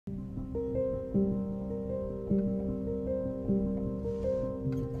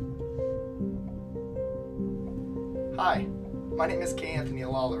Hi, my name is K.Anthony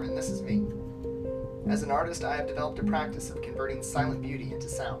and this is me. As an artist, I have developed a practice of converting silent beauty into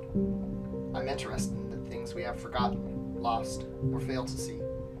sound. I'm interested in the things we have forgotten, lost, or failed to see,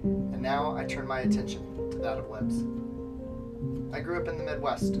 and now I turn my attention to that of webs. I grew up in the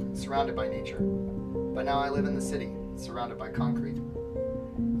Midwest, surrounded by nature, but now I live in the city, surrounded by concrete.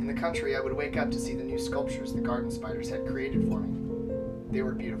 In the country, I would wake up to see the new sculptures the garden spiders had created for me. They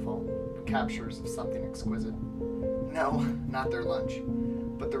were beautiful, captures of something exquisite. No, not their lunch,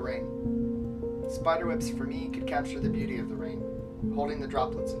 but the rain. Spiderwebs for me could capture the beauty of the rain, holding the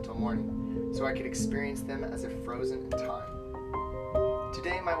droplets until morning, so I could experience them as if frozen in time.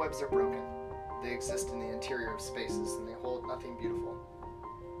 Today my webs are broken. They exist in the interior of spaces, and they hold nothing beautiful.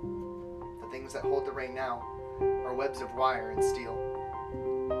 The things that hold the rain now are webs of wire and steel.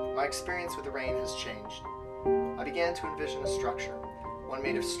 My experience with the rain has changed. I began to envision a structure, one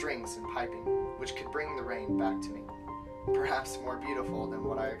made of strings and piping, which could bring the rain back to me, perhaps more beautiful than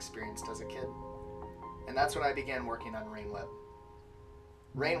what I experienced as a kid. And that's when I began working on Rainweb.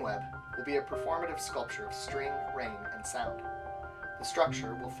 Rainweb will be a performative sculpture of string, rain, and sound. The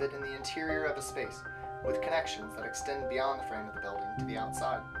structure will fit in the interior of a space with connections that extend beyond the frame of the building to the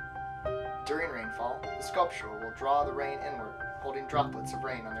outside. During rainfall, the sculpture will draw the rain inward, holding droplets of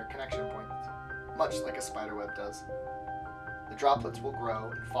rain on their connection points, much like a spiderweb does. The droplets will grow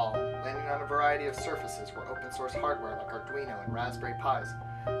and fall, landing on a variety of surfaces where open-source hardware like Arduino and Raspberry Pis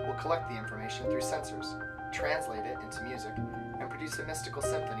will collect the information through sensors, translate it into music, and produce a mystical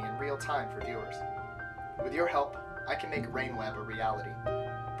symphony in real time for viewers. With your help, I can make Rainweb a reality,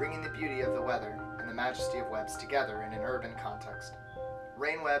 bringing the beauty of the weather and the majesty of webs together in an urban context.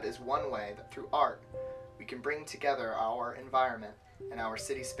 Rainweb is one way that through art, we can bring together our environment and our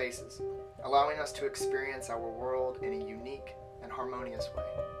city spaces, allowing us to experience our world in a unique and harmonious way.